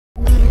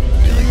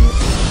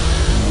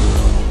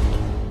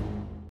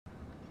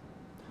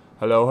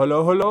Hello,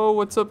 hello, hello,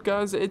 what's up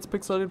guys? It's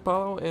Pixelated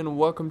Paulo and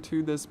welcome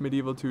to this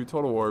Medieval 2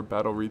 Total War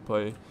battle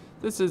replay.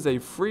 This is a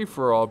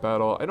free-for-all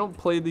battle. I don't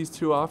play these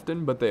too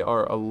often, but they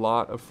are a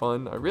lot of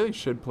fun. I really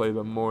should play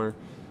them more.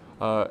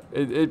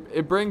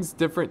 It brings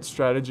different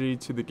strategy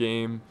to the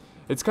game.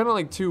 It's kind of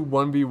like two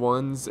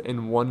 1v1s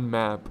in one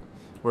map,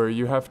 where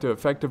you have to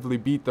effectively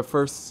beat the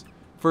first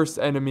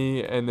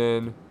enemy and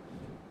then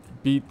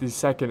beat the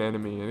second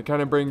enemy. And it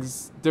kind of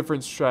brings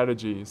different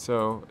strategy,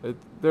 so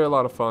they're a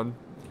lot of fun.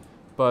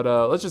 But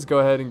let's just go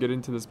ahead and get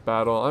into this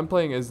battle. I'm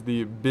playing as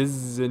the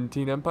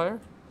Byzantine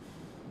Empire.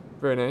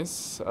 Very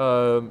nice.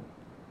 The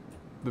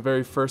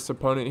very first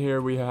opponent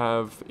here, we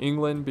have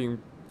England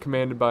being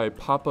commanded by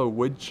Papa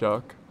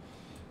Woodchuck.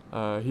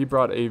 He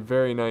brought a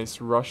very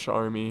nice rush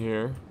army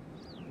here.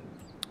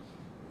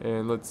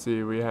 And let's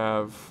see, we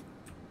have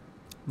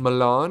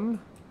Milan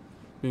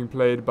being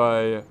played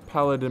by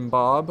Paladin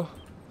Bob.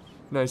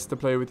 Nice to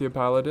play with you,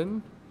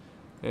 Paladin.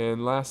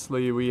 And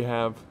lastly, we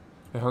have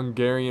the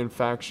Hungarian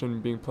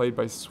faction being played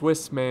by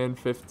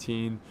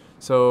Swissman15.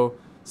 So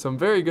some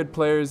very good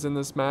players in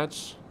this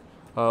match.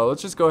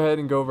 Let's just go ahead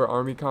and go over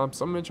army comps.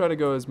 I'm going to try to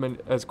go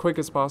as quick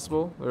as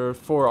possible. There are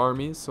 4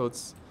 armies, so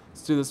let's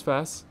do this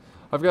fast.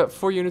 I've got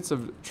 4 units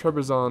of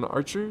Trebizond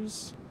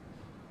archers.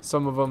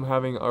 Some of them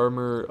having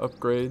armor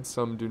upgrades,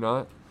 some do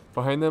not.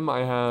 Behind them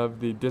I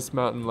have the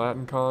dismounted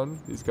Latin Con.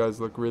 These guys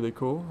look really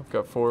cool. I've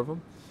got 4 of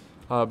them.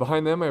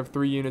 Behind them I have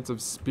 3 units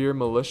of spear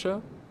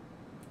militia.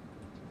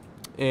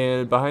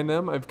 And behind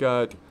them, I've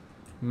got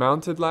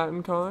mounted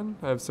Latin Con.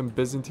 I have some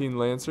Byzantine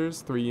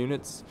Lancers, 3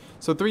 units.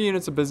 So 3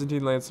 units of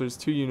Byzantine Lancers,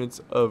 2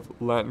 units of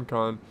Latin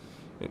Con.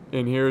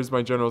 And here's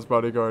my General's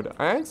Bodyguard.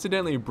 I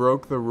accidentally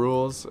broke the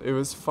rules. It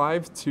was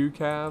 5-2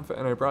 cav,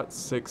 and I brought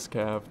 6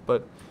 cav,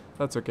 but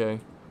that's okay.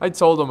 I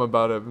told them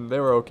about it, and they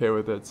were okay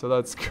with it, so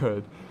that's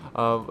good.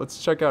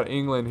 Let's check out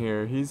England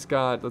here. He's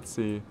got, let's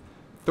see,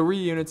 3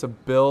 units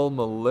of Bill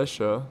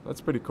Militia.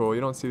 That's pretty cool.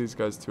 You don't see these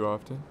guys too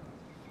often.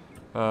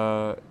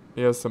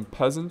 He has some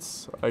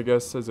peasants, I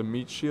guess, as a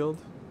meat shield.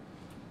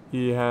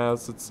 He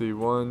has, let's see,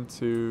 1,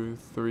 2,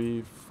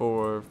 3,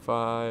 4,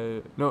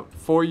 5, no,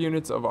 4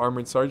 units of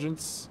armored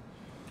sergeants.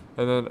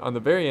 And then on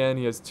the very end,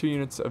 he has 2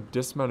 units of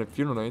dismounted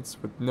feudal knights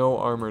with no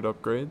armored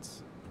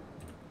upgrades.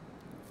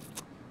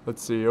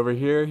 Let's see, over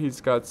here, he's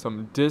got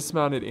some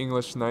dismounted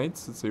English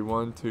knights. Let's see,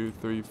 1, 2,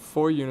 3,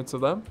 4 units of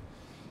them.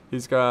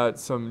 He's got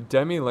some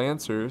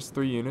demi-lancers,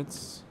 3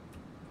 units.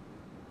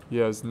 He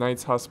has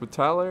knights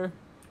hospitaller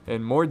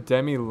and more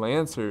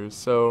demi-lancers.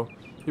 So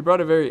he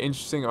brought a very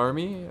interesting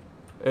army.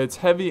 It's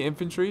heavy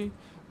infantry,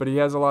 but he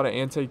has a lot of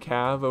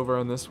anti-cav over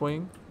on this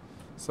wing.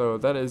 So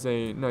that is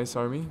a nice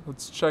army.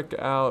 Let's check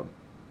out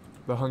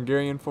the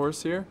Hungarian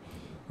force here.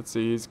 Let's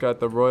see, he's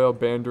got the Royal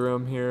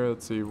Banderum here.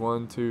 Let's see,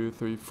 1, 2,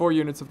 3, 4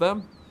 units of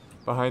them.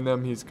 Behind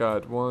them, he's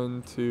got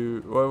 1,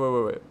 2,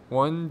 wait.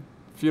 1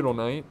 feudal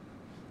knight.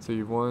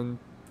 See, 1.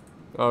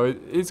 Oh,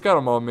 he's got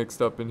them all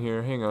mixed up in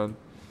here. Hang on.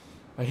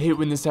 I hate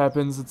when this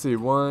happens. Let's see,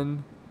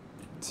 1,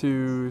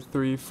 2,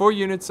 3, 4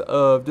 units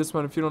of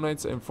dismounted feudal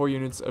knights and 4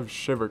 units of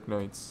chivalric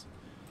knights.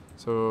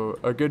 So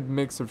a good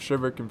mix of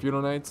chivalric and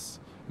feudal knights.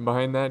 And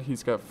behind that,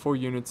 he's got 4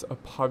 units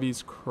of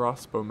Pavi's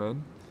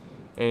crossbowmen,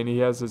 and he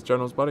has his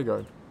General's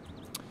Bodyguard.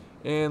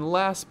 And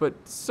last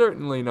but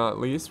certainly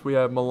not least, we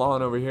have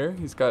Milan over here.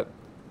 He's got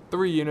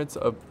 3 units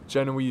of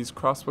Genoese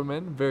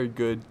crossbowmen, very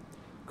good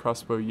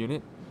crossbow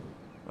unit.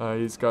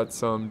 He's got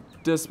some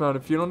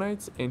dismounted feudal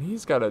knights, and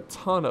he's got a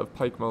ton of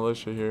pike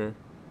militia here.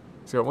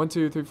 He's got 1,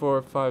 2, 3,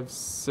 4, 5,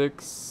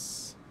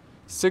 6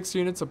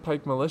 units of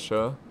pike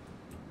militia.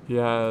 He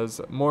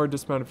has more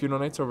dismounted feudal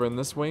knights over in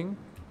this wing.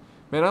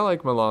 Man, I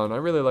like Milan. I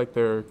really like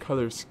their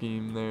color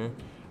scheme there.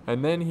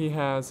 And then he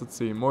has, let's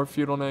see, more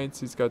feudal knights.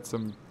 He's got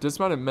some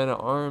dismounted men at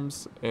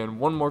arms and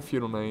 1 more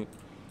feudal knight.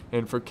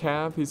 And for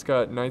cav, he's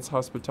got knights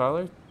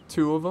hospitaller,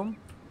 2 of them.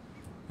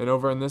 And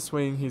over in this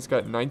wing, he's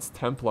got knights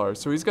templar.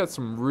 So he's got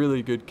some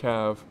really good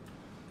cav.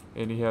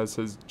 And he has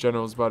his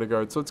General's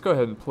Bodyguard. So let's go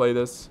ahead and play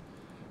this.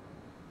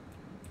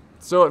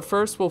 So at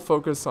first we'll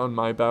focus on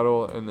my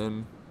battle, and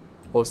then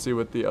we'll see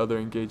what the other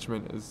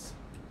engagement is,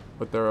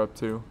 what they're up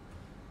to.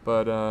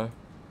 But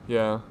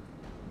yeah,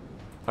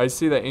 I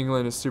see that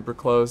England is super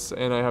close,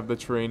 and I have the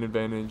terrain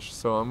advantage,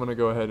 so I'm gonna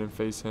go ahead and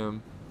face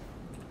him.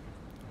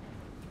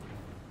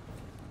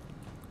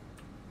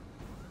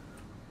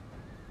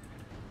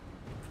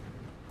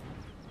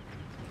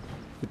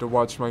 Get to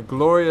watch my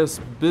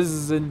glorious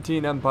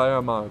Byzantine Empire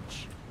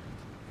march.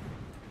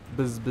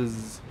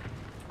 Biz.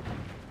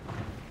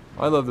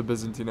 I love the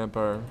Byzantine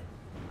Empire.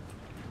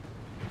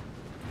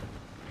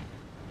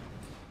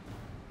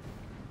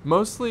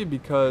 Mostly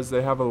because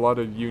they have a lot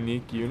of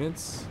unique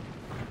units.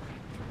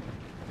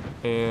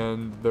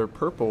 And they're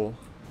purple.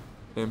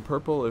 And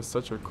purple is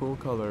such a cool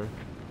color.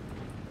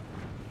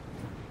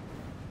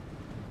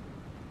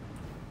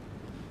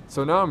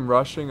 So now I'm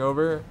rushing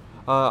over.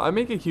 I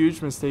make a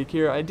huge mistake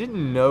here. I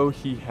didn't know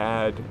he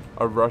had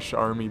a rush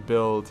army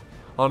build.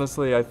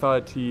 Honestly, I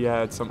thought he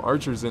had some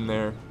archers in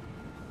there.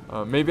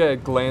 Maybe I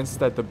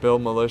glanced at the Bill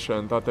militia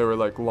and thought they were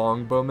like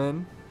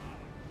longbowmen.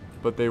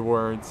 but they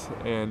weren't,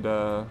 and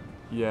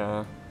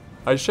yeah.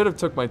 I should have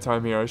took my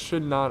time here. I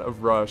should not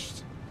have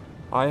rushed.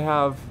 I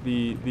have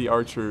the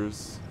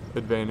archer's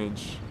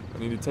advantage. I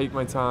need to take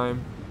my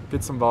time,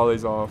 get some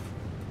volleys off.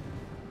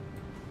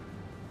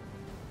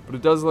 But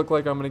it does look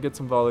like I'm going to get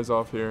some volleys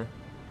off here.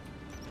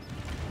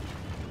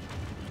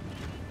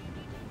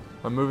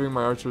 I'm moving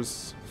my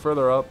archers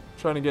further up,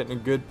 trying to get in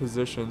a good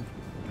position.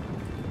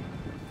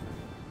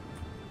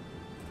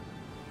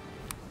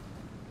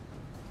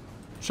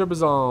 Ship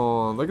is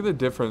on. Look at the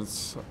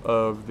difference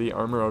of the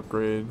armor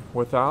upgrade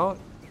without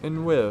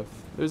and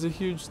with. There's a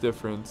huge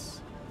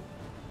difference.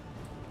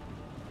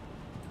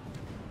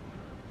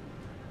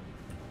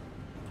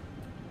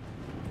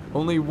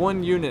 Only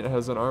one unit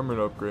has an armored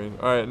upgrade.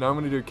 Alright, now I'm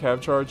going to do a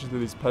cav charge into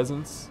these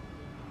peasants.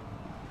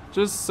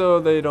 Just so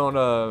they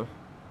don't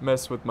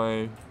mess with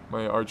my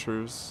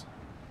archers.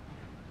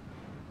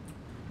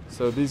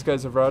 So these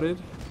guys have routed.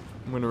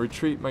 I'm going to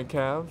retreat my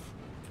cav.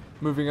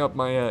 Moving up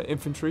my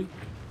infantry.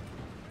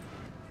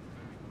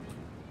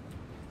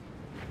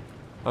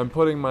 I'm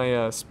putting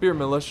my spear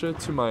militia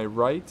to my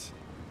right.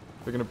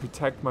 They're going to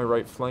protect my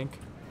right flank.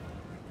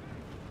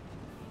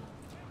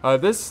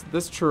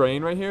 This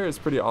terrain right here is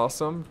pretty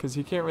awesome because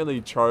he can't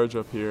really charge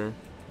up here.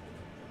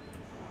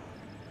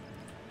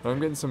 I'm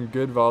getting some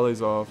good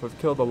volleys off. I've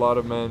killed a lot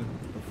of men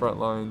in the front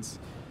lines.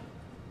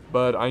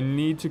 But I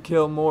need to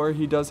kill more.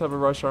 He does have a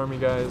rush army,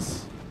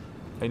 guys.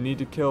 I need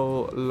to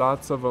kill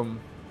lots of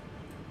them.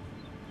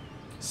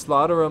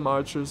 Slaughter them,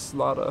 archers,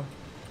 slaughter.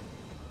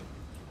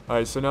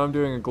 Alright, so now I'm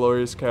doing a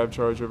glorious cav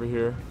charge over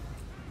here.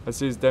 I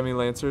see his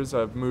demi-lancers.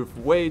 I've moved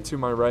way to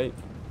my right.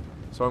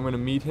 So I'm going to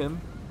meet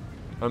him.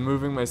 I'm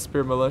moving my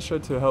spear militia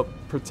to help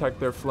protect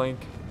their flank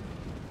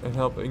and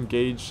help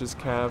engage this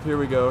cav. Here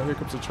we go. Here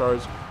comes the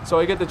charge. So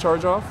I get the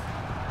charge off.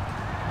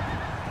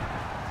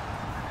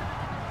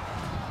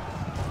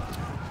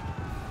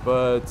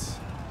 But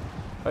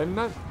I'm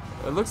not...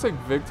 It looks like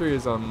victory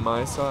is on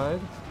my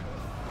side.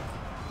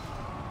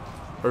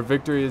 Or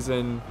victory is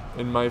in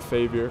my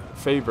favor.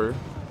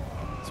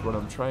 That's what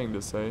I'm trying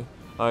to say.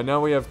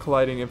 Now we have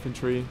colliding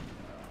infantry.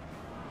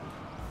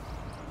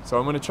 So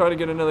I'm going to try to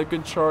get another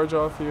good charge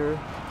off here.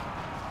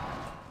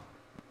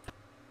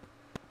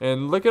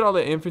 And look at all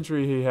the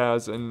infantry he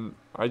has, and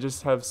I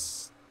just have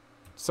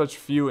such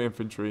few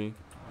infantry.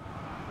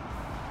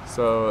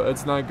 So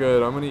it's not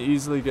good. I'm going to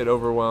easily get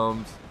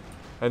overwhelmed.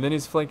 And then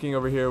he's flanking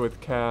over here with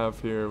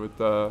Cav here with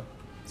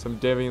some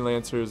Deviant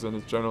Lancers and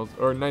his generals,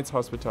 or Knights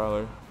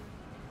Hospitaller.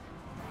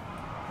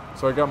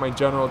 So I got my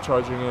general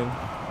charging in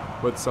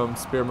with some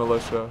Spear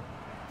Militia.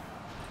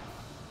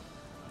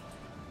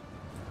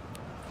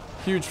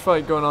 Huge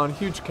fight going on,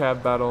 huge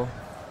Cav battle.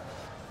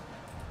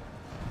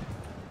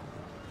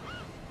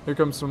 Here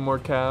comes some more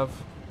Cav.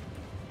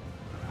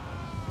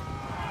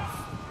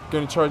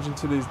 Gonna charge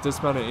into these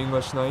dismounted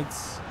English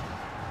Knights.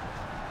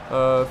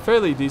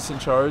 Fairly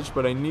decent charge,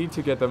 but I need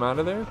to get them out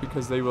of there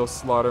because they will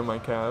slaughter my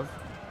Cav.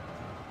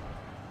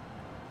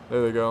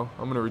 There they go.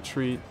 I'm gonna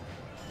retreat.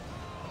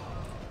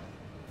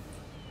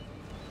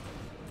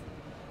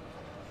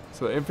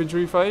 So the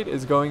infantry fight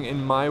is going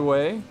in my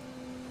way.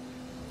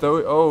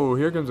 Though, oh,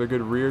 here comes a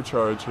good rear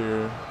charge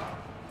here.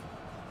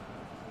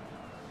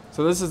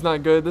 So this is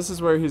not good. This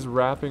is where he's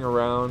wrapping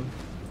around.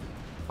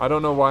 I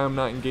don't know why I'm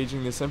not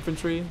engaging this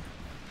infantry.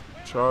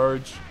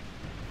 Charge.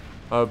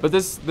 But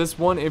this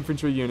one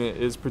infantry unit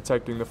is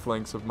protecting the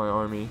flanks of my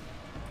army.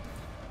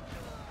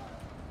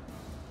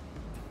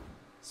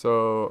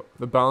 So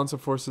the balance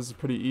of forces is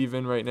pretty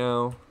even right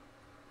now.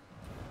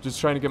 Just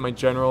trying to get my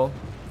general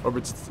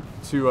over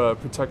to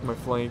protect my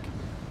flank.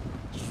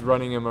 Just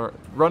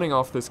running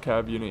off this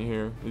Cav unit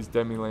here, these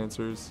Demi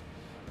Lancers.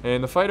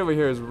 And the fight over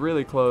here is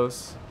really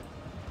close.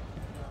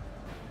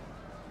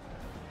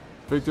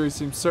 Victory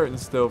seems certain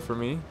still for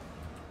me.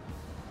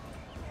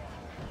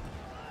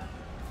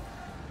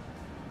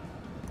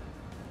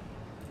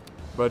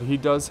 But he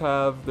does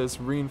have this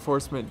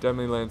reinforcement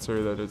Demi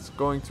Lancer that is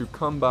going to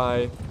come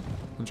by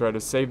and try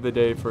to save the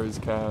day for his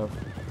Cav.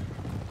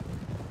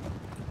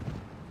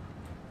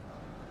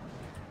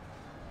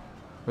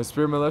 My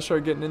Spear Militia are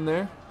getting in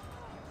there.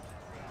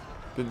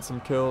 Getting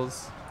some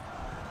kills.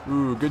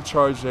 Ooh, good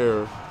charge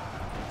there.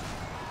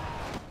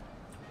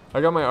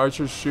 I got my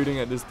archers shooting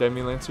at this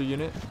Demi Lancer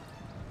unit.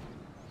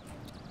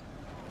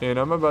 And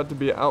I'm about to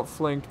be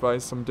outflanked by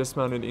some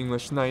dismounted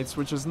English Knights,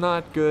 which is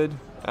not good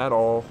at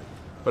all.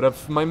 But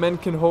if my men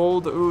can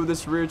hold, ooh,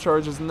 this rear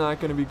charge is not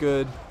going to be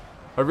good.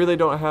 I really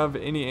don't have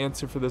any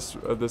answer for this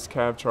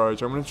Cav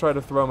charge. I'm going to try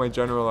to throw my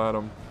general at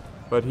him.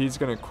 But he's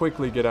going to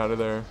quickly get out of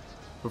there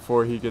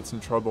before he gets in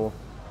trouble.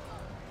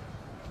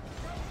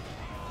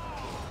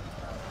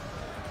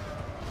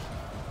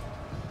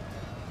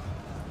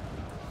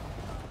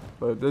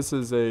 But this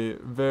is a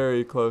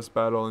very close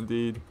battle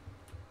indeed.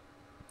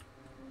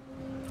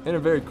 And a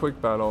very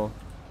quick battle.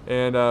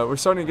 And we're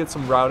starting to get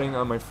some routing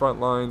on my front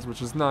lines,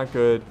 which is not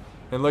good.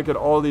 And look at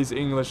all these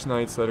English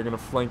Knights that are going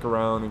to flank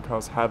around and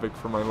cause havoc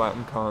for my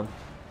Latin con,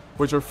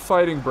 which are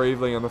fighting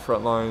bravely on the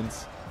front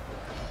lines.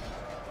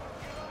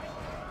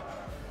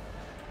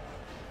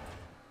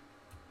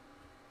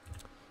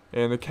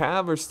 And the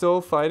Cav are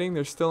still fighting.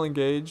 They're still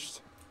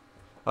engaged.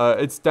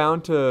 It's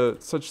down to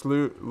such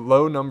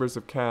low numbers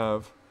of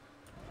Cav.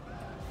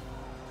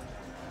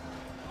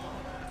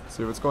 Let's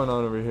see what's going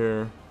on over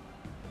here.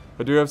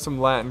 I do have some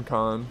Latin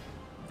con.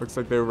 Looks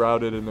like they're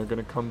routed and they're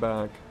going to come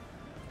back.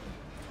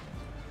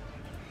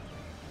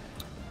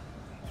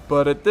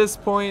 But at this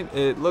point,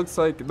 it looks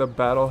like the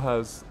battle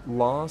has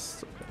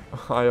lost.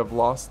 I have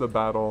lost the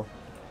battle.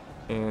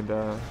 And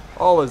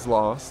all is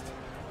lost.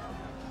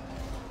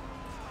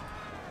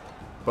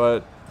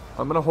 But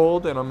I'm going to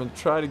hold and I'm going to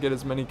try to get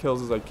as many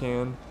kills as I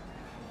can.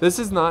 This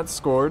is not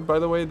scored, by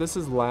the way. This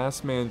is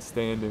last man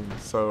standing.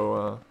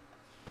 So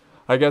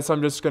I guess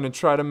I'm just going to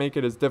try to make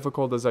it as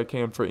difficult as I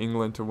can for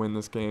England to win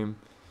this game.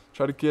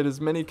 Try to get as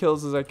many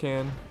kills as I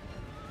can.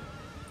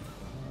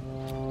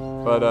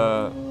 But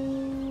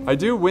I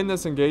do win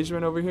this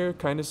engagement over here,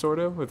 kind of, sort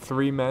of, with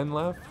 3 men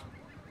left.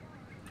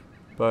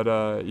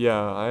 But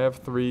yeah, I have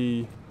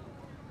 3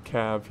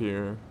 Cav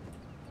here.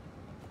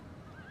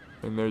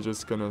 And they're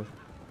just gonna...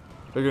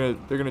 They're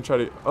gonna try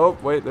to... Oh,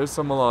 wait, there's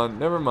some Milan.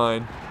 Never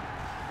mind.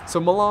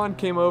 So Milan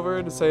came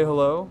over to say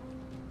hello.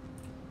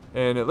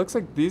 And it looks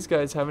like these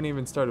guys haven't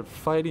even started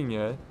fighting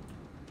yet.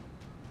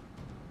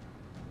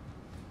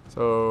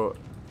 So,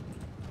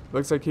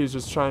 looks like he's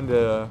just trying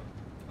to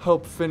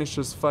help finish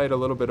this fight a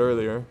little bit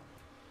earlier.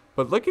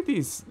 But look at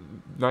these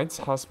Knights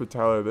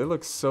Hospitaller. They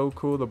look so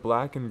cool. The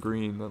black and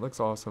green. That looks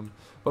awesome.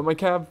 But my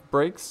Cav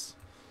breaks.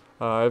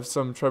 I have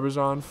some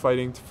Trebizond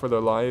fighting for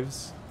their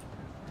lives.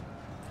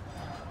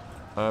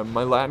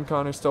 My Latin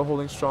con are still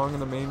holding strong in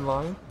the main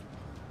line.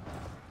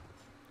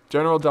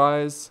 General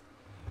dies.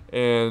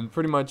 And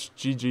pretty much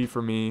GG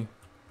for me.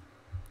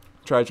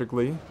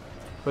 Tragically.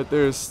 But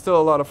there's still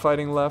a lot of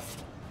fighting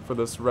left for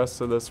this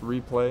rest of this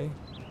replay.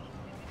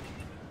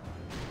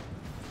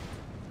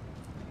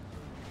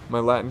 My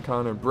Latin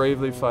con are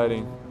bravely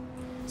fighting.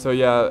 So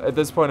yeah, at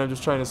this point I'm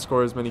just trying to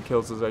score as many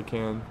kills as I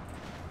can.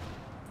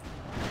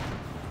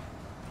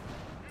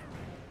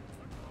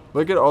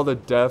 Look at all the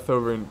death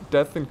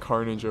and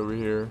carnage over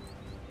here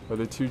by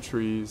the 2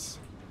 trees.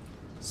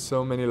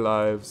 So many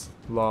lives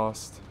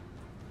lost.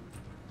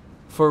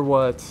 For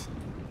what?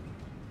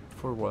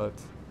 For what?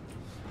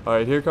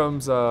 Alright, here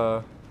comes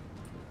my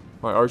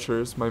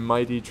archers, my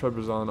mighty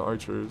Trebizond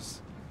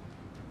archers.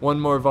 One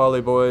more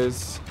volley,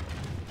 boys.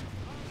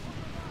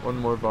 One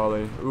more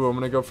volley. Ooh, I'm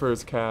gonna go for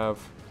his Cav.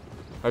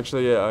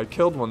 Actually, yeah, I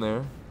killed one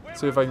there.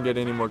 See if I can get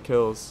any more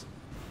kills.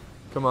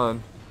 Come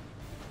on.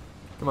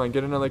 Come on,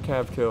 get another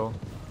Cav kill.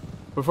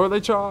 Before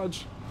they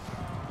charge!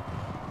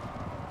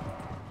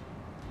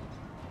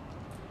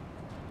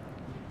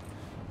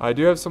 I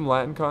do have some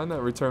Latin con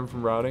that returned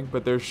from routing,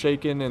 but they're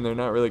shaken and they're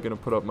not really going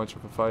to put up much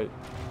of a fight.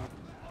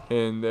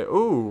 And,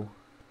 ooh!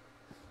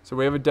 So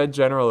we have a dead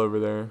general over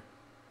there.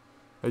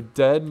 A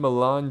dead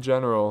Milan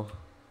general.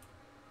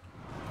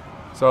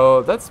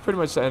 So that's pretty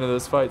much the end of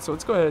this fight. So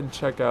let's go ahead and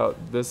check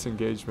out this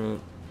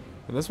engagement.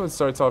 And this one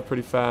starts off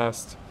pretty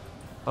fast.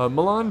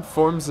 Milan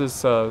forms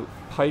this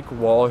pike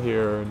wall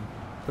here, and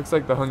looks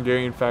like the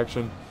Hungarian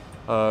faction,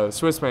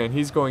 Swiss man,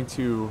 he's going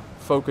to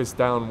focus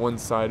down one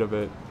side of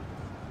it.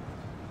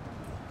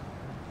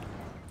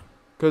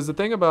 Because the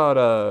thing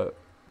about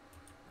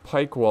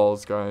pike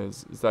walls,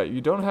 guys, is that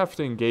you don't have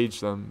to engage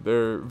them.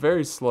 They're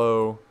very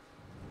slow,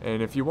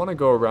 and if you want to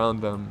go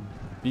around them,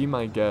 be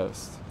my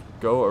guest.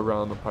 Go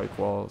around the pike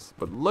walls.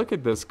 But look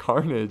at this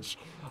carnage.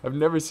 I've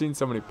never seen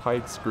so many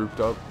pikes grouped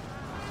up.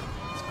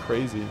 It's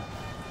crazy.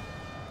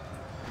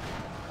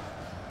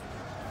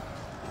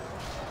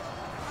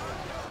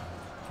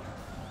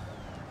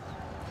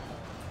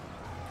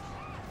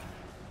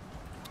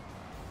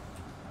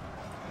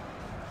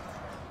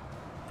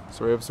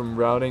 So we have some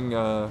routing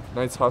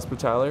Knights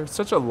Hospitaller.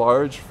 Such a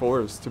large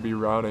force to be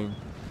routing.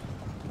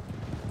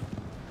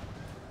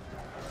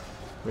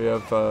 We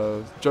have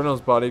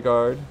General's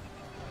Bodyguard.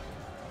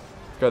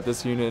 Got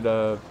this unit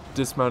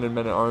dismounted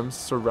men-at-arms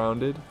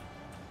surrounded.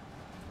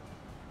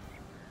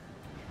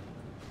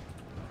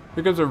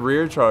 Here comes a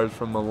rear charge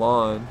from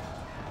Milan.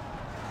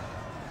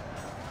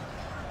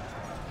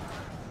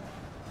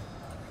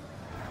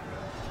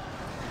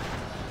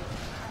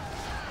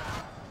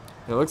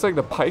 It looks like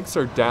the pikes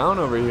are down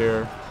over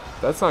here.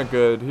 That's not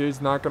good. He's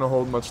not going to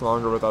hold much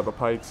longer without the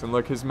pikes. And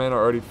look, his men are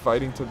already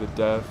fighting to the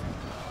death.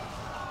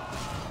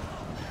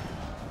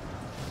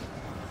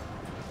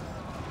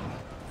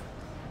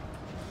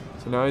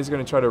 So now he's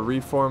going to try to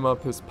reform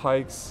up his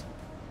pikes.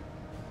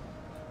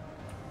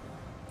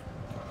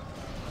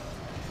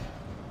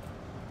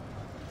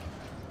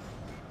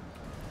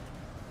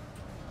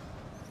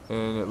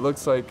 And it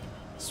looks like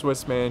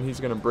Swiss man, he's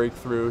going to break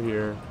through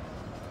here.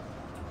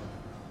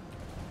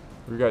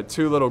 We've got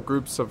 2 little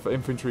groups of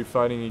infantry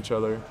fighting each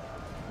other.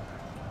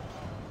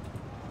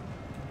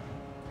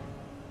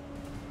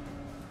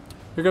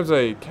 Here comes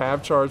a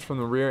cav charge from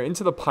the rear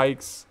into the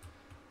pikes.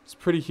 It's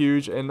pretty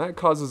huge, and that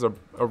causes a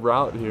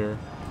rout here.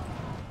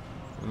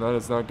 And that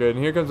is not good.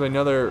 And here comes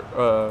another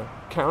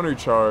counter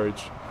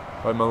charge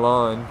by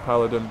Milan,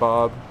 Paladin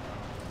Bob.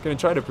 Gonna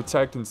try to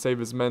protect and save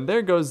his men.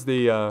 There goes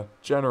the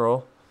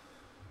general.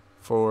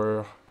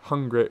 for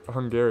Hungary,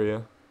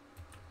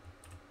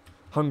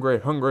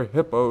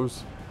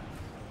 hippos.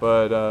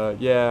 But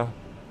yeah,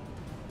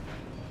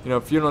 you know,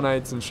 Feudal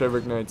Knights and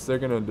Chivalric Knights, they're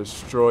gonna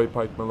destroy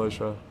Pike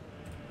Militia.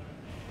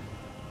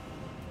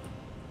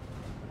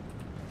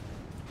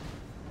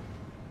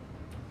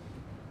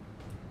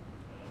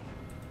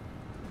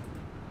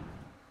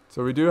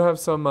 So we do have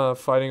some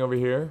fighting over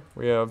here.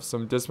 We have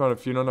some dismounted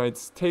Feudal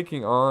Knights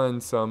taking on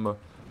some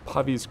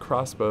Pavi's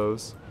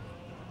crossbows.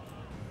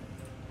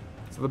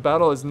 So the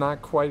battle is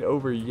not quite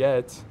over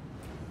yet.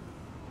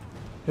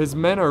 His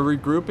men are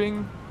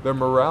regrouping. Their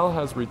morale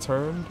has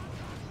returned.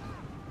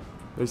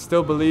 They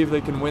still believe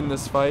they can win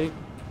this fight.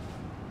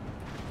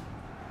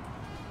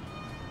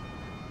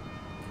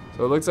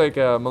 So it looks like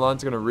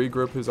Milan's going to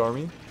regroup his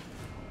army.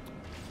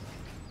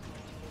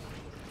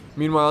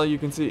 Meanwhile, you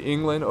can see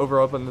England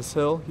over up on this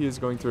hill. He is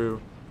going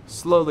to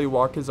slowly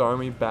walk his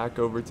army back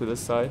over to this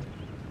side.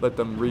 Let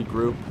them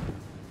regroup.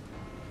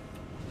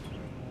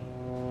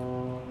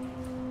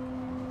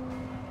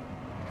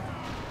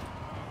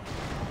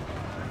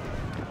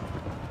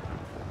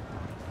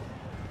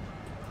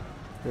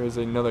 Here's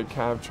another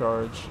cav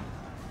charge.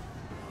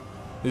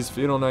 These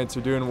Feudal Knights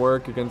are doing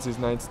work against these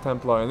Knights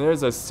Templar. And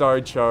there's a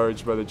side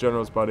charge by the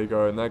General's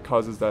bodyguard. And that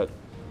causes that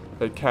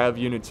cav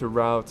unit to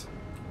rout.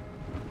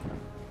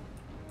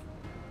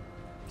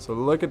 So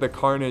look at the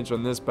carnage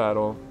on this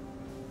battle.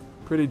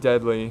 Pretty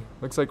deadly.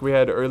 Looks like we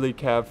had early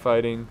cav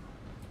fighting.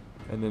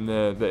 And then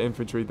the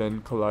infantry then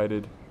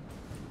collided.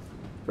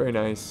 Very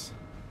nice.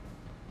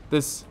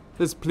 This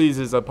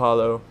pleases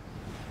Apollo.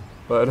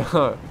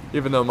 But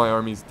even though my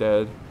army's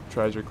dead,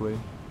 tragically.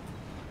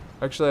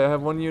 Actually, I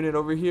have one unit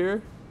over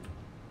here.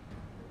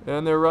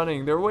 And they're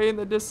running. They're way in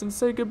the distance.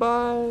 Say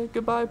goodbye.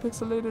 Goodbye,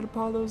 Pixelated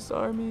Apollo's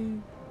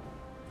army.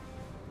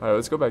 Alright,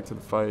 let's go back to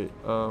the fight.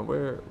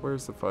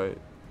 Where's the fight?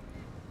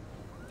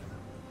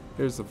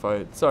 Here's the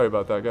fight. Sorry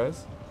about that,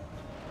 guys.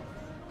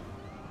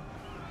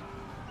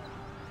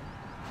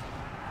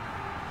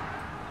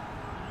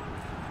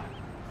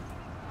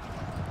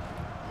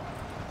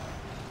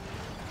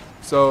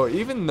 So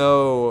even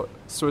though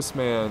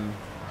Swissman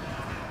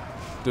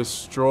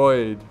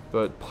destroyed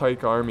the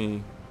Pike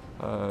army,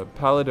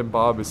 Paladin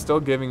Bob is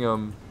still giving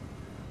him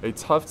a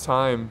tough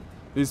time.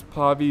 These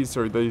Pavis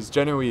or these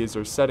Genoese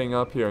are setting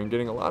up here and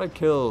getting a lot of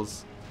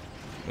kills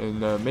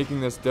and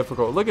making this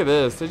difficult. Look at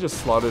this. They just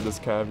slaughtered this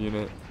cav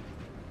unit.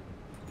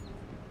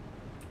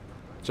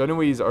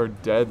 Genoese are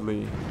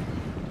deadly.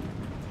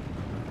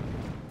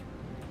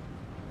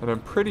 And I'm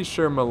pretty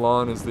sure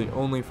Milan is the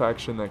only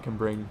faction that can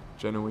bring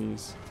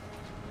Genoese.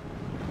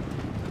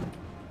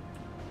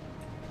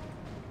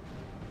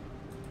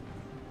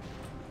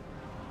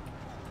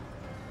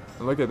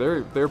 And look at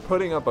they're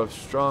putting up a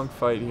strong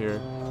fight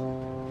here.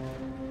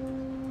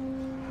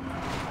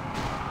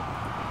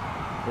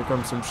 Here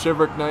comes some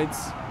Chivalric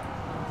Knights.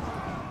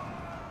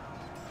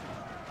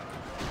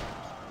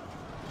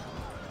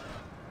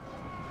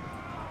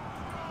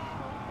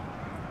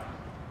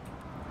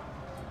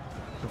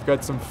 We've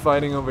got some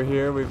fighting over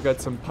here. We've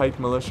got some Pike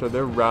Militia.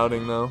 They're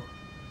routing though.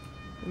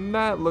 And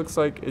that looks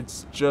like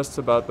it's just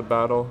about the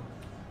battle.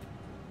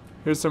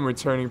 Here's some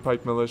returning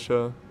Pike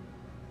Militia.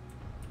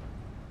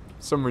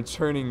 Some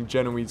returning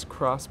Genoese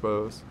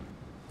crossbows.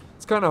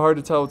 It's kind of hard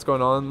to tell what's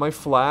going on. My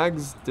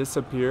flags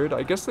disappeared.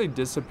 I guess they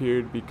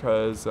disappeared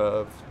because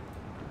of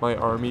my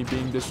army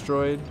being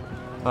destroyed.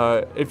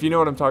 If you know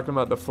what I'm talking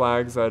about, the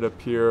flags that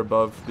appear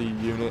above the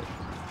unit.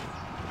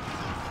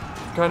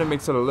 Kind of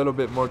makes it a little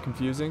bit more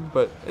confusing,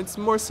 but it's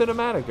more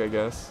cinematic, I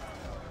guess.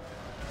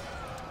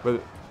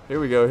 But here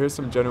we go. Here's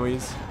some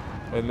Genoese,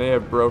 and they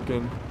have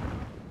broken.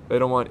 They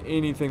don't want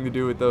anything to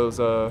do with those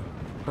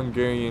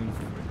Hungarian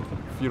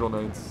Feudal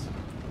Knights.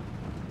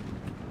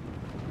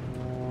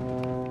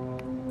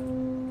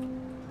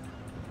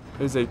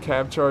 There's a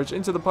cav charge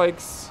into the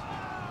Pikes.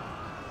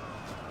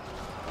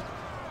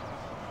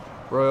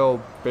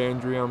 Royal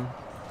Bandrium.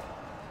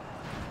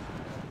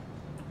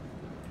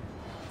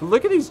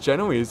 Look at these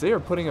Genoese. They are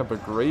putting up a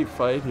great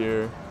fight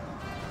here.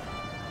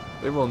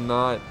 They will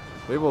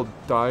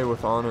die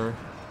with honor.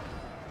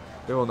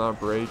 They will not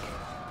break.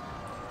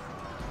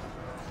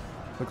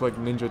 Look like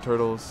Ninja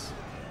Turtles.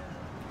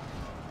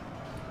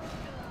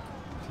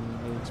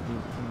 Teenage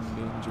Mutant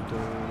Ninja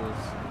Turtles.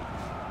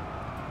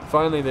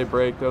 Finally they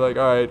break. They're like,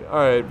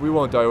 alright, we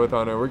won't die with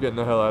honor. We're getting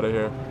the hell out of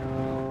here.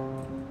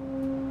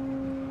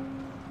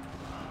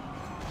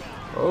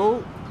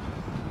 Oh.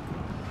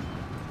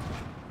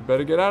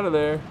 Better get out of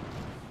there.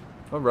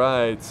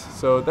 Alright,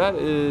 so that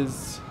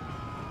is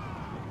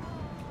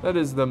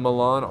the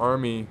Milan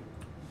army.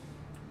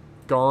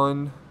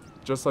 Gone,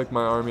 just like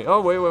my army.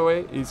 Oh,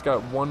 wait. He's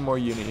got one more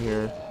unit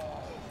here.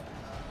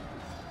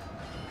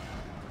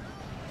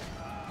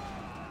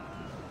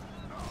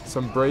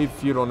 Some brave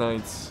Feudal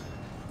Knights.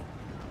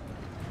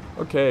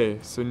 Okay,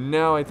 so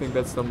now I think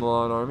that's the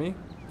Milan army.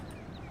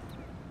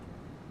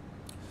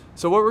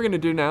 So what we're going to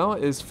do now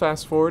is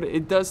fast forward.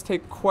 It does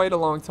take quite a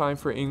long time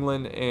for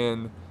England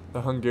and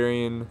the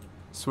Hungarian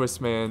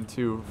Swiss man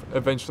to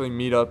eventually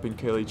meet up and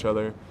kill each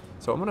other.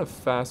 So I'm going to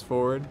fast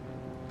forward.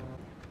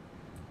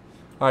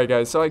 Alright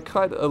guys, so I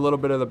cut a little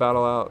bit of the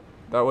battle out.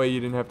 That way you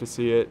didn't have to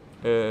see it.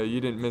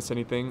 You didn't miss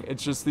anything.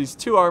 It's just these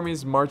two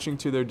armies marching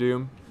to their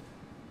doom.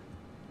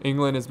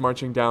 England is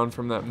marching down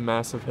from that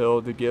massive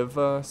hill to give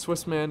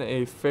Swissman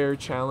a fair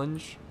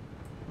challenge.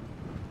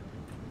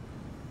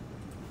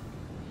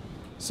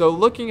 So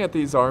looking at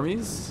these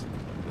armies,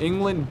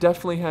 England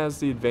definitely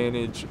has the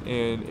advantage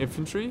in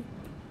infantry,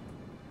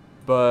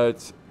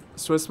 but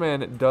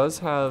Swissman does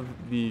have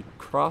the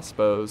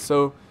crossbows.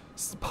 So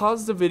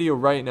pause the video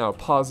right now,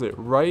 pause it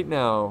right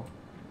now,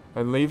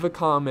 and leave a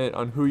comment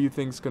on who you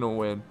think's gonna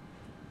win.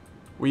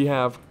 We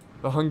have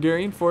the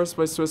Hungarian force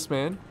by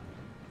Swissman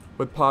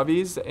with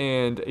Pavis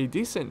and a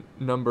decent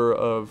number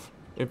of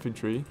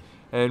infantry,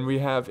 and we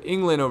have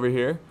England over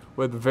here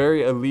with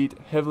very elite,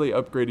 heavily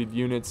upgraded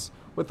units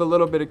with a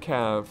little bit of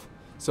cav.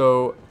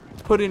 So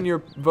put in your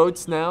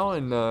votes now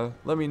and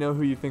let me know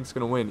who you think's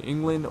gonna win,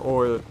 England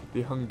or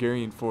the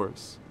Hungarian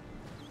force.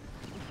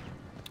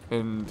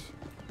 And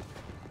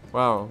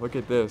wow, look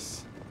at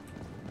this.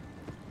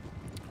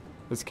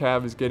 This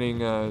cav is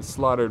getting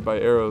slaughtered by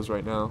arrows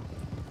right now.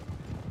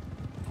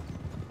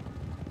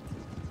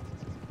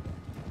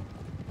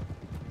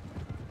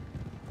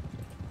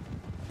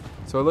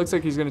 So it looks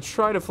like he's going to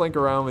try to flank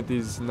around with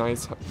these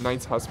Knights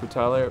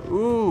Hospitaller.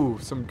 Ooh,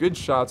 some good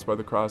shots by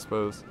the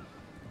crossbows.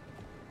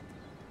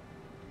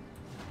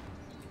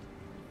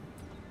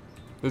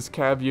 This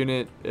cav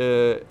unit,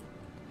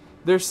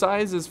 their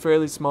size is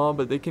fairly small,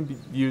 but they can be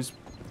used,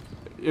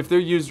 if they're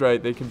used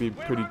right, they can be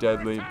pretty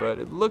deadly. But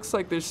it looks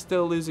like they're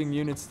still losing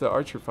units to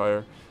archer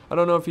fire. I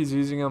don't know if he's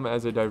using them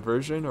as a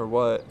diversion or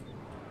what,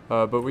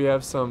 but we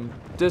have some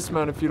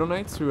dismounted feudal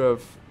knights who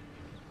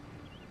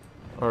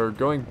are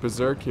going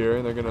berserk here,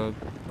 and they're gonna,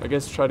 I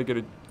guess, try to get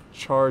a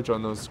charge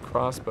on those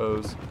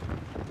crossbows.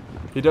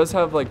 He does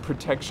have like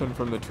protection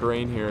from the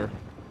terrain here.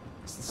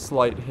 It's a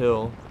slight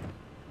hill.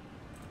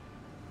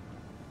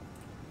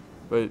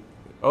 But,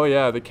 oh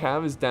yeah, the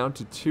cav is down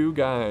to 2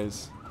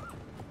 guys.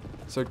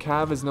 So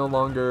cav is no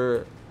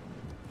longer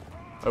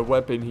a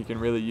weapon he can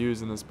really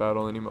use in this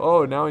battle anymore.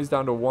 Oh, now he's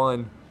down to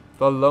 1.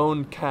 The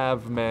lone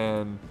cav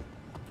man.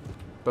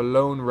 The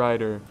lone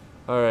rider.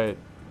 Alright.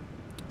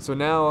 So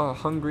now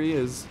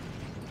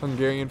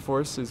Hungarian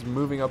force is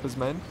moving up his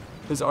men.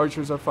 His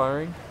archers are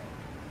firing.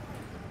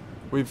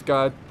 We've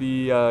got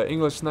the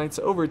English knights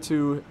over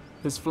to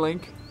his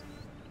flank.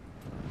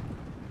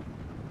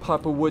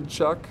 Papa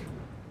Woodchuck.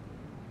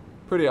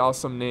 Pretty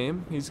awesome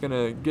name. He's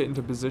gonna get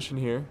into position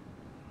here.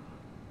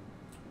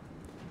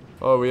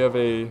 Oh, we have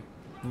a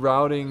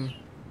routing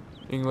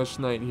English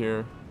knight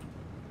here.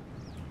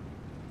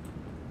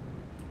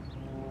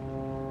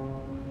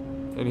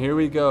 And here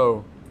we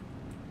go.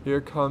 Here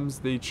comes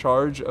the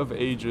charge of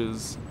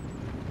ages.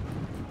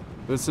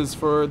 This is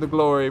for the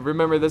glory.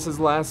 Remember, this is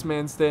last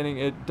man standing.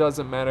 It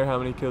doesn't matter how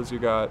many kills you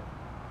got.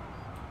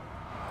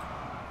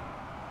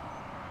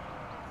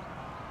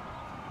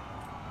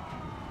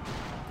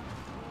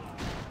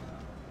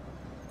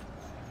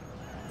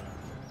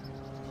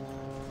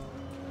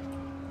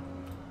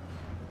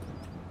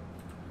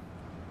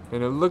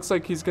 And it looks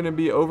like he's going to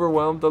be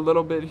overwhelmed a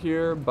little bit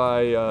here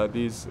by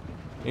these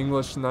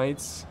English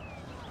knights.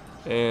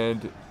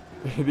 And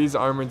these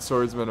armored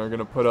swordsmen are going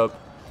to put up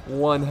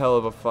one hell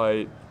of a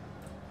fight.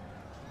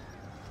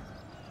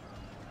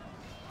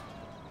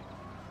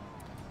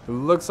 It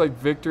looks like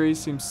victory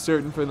seems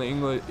certain for the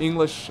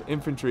English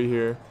infantry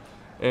here.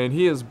 And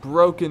he has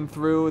broken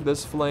through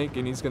this flank,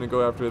 and he's going to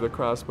go after the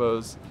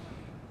crossbows.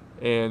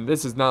 And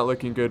this is not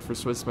looking good for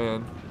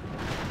Swissman.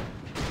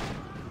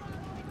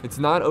 It's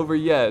not over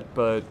yet,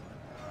 but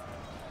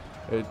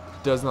it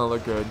does not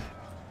look good.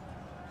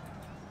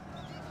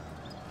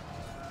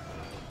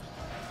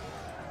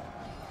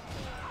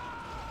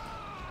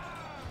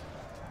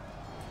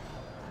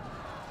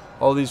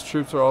 All these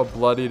troops are all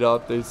bloodied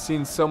up. They've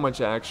seen so much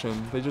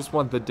action. They just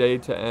want the day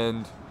to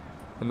end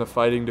and the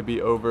fighting to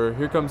be over.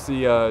 Here comes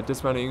the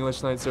dismounted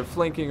English knights. They're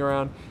flanking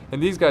around,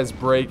 and these guys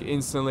break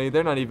instantly.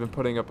 They're not even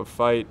putting up a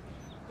fight.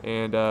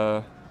 And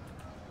the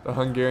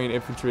Hungarian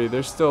infantry,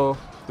 they're still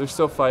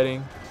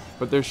fighting,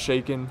 but they're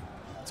shaken.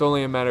 It's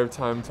only a matter of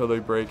time until they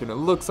break, and it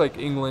looks like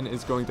England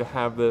is going to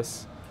have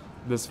this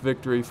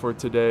victory for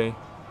today.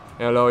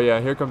 And oh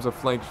yeah, here comes a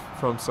flank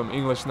from some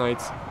English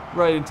knights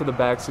right into the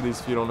backs of these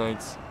feudal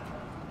knights.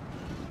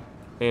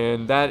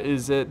 And that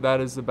is it. That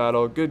is the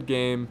battle. Good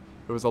game.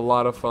 It was a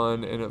lot of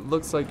fun, and it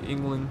looks like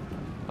England,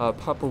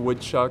 Papa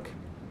Woodchuck,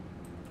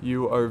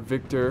 you are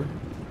victor.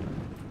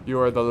 You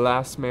are the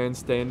last man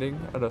standing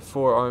out of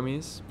 4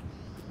 armies.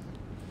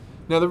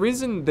 Now, the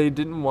reason they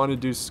didn't want to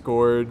do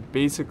scored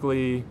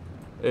basically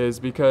is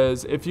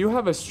because if you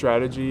have a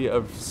strategy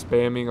of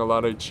spamming a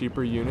lot of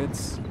cheaper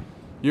units,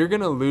 you're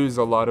going to lose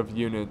a lot of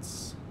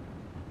units.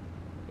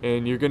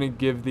 And you're going to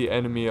give the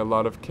enemy a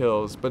lot of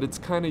kills. But it's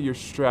kind of your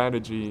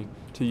strategy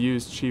to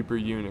use cheaper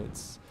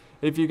units.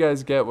 If you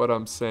guys get what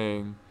I'm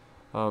saying.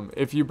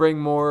 If you bring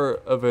more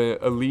of an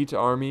elite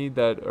army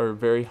that are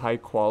very high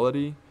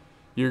quality,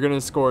 you're going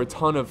to score a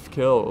ton of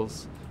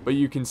kills. But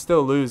you can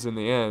still lose in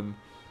the end.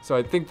 So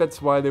I think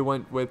that's why they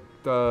went with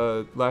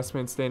last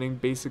man standing,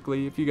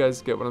 basically, if you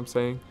guys get what I'm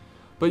saying.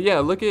 But yeah,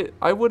 look at,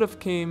 I would have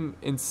came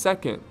in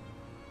second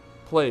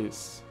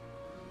place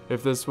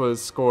if this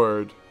was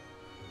scored.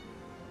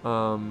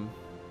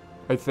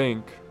 I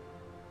think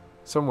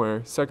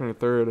somewhere second or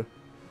third.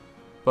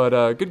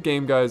 But good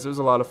game, guys. It was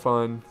a lot of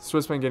fun.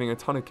 Swissman getting a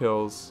ton of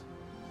kills.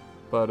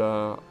 But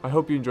I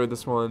hope you enjoyed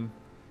this one,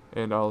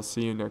 and I'll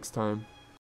see you next time.